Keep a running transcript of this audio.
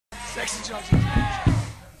Sex and drugs.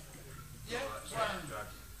 Yeah.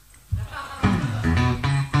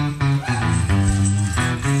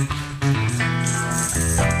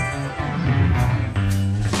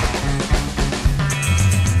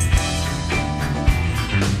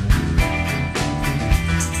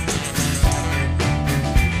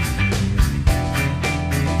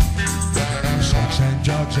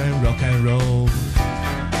 Drugs and rock and roll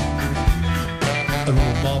are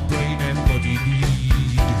all my brain and body need.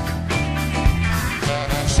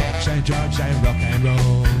 Sex and drugs and rock and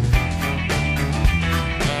roll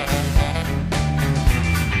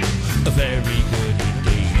are very good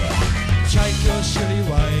indeed. Take your silly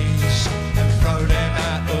ways and throw them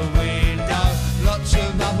out the window. Lots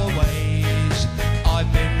of other ways,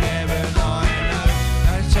 I've been there and I know.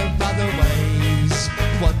 Lots of other ways,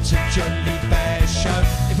 what's a jolly bad show.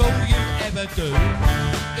 If all you ever do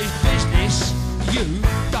is business you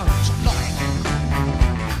don't like.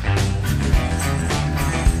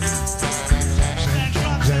 Sex and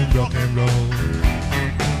drugs and rock and roll.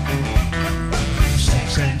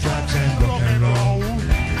 Sex and drugs and rock and roll.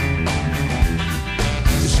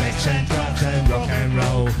 Sex and drugs and rock and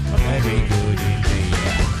roll, very good indeed.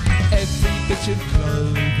 Every bit of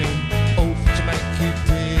clothing ought to make you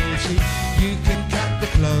pretty. You can cut the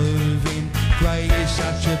clothing, grey is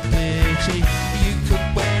such a pity. You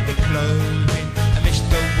could wear the clothing and miss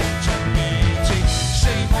the water beauty.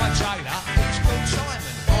 See my tailor, it's called Simon.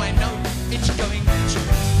 I know it's going to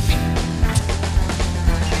fit.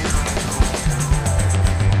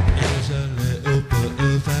 Here's a little bit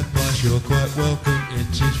of advice, you're quite welcome, it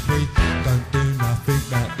is free. Don't do nothing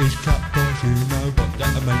that is cut price, you know what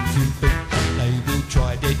that'll make you think. They will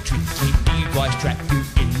try their tricky device, trap you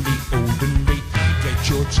in the ordinary. Get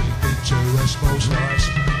your teeth into a small slice.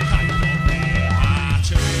 Hang on there,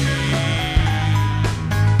 hearty.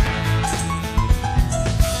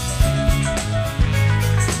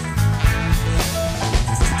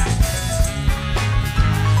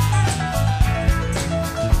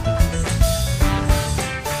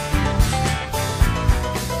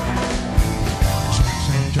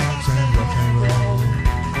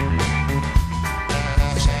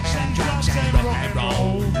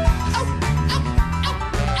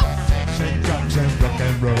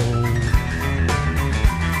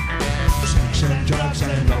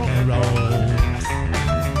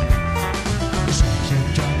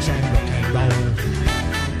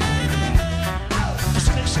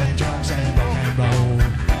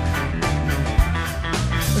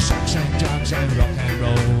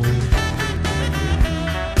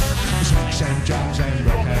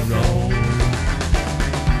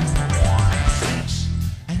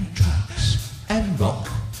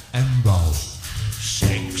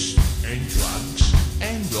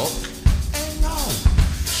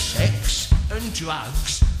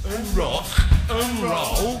 Drugs and rock and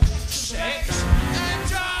roll, sex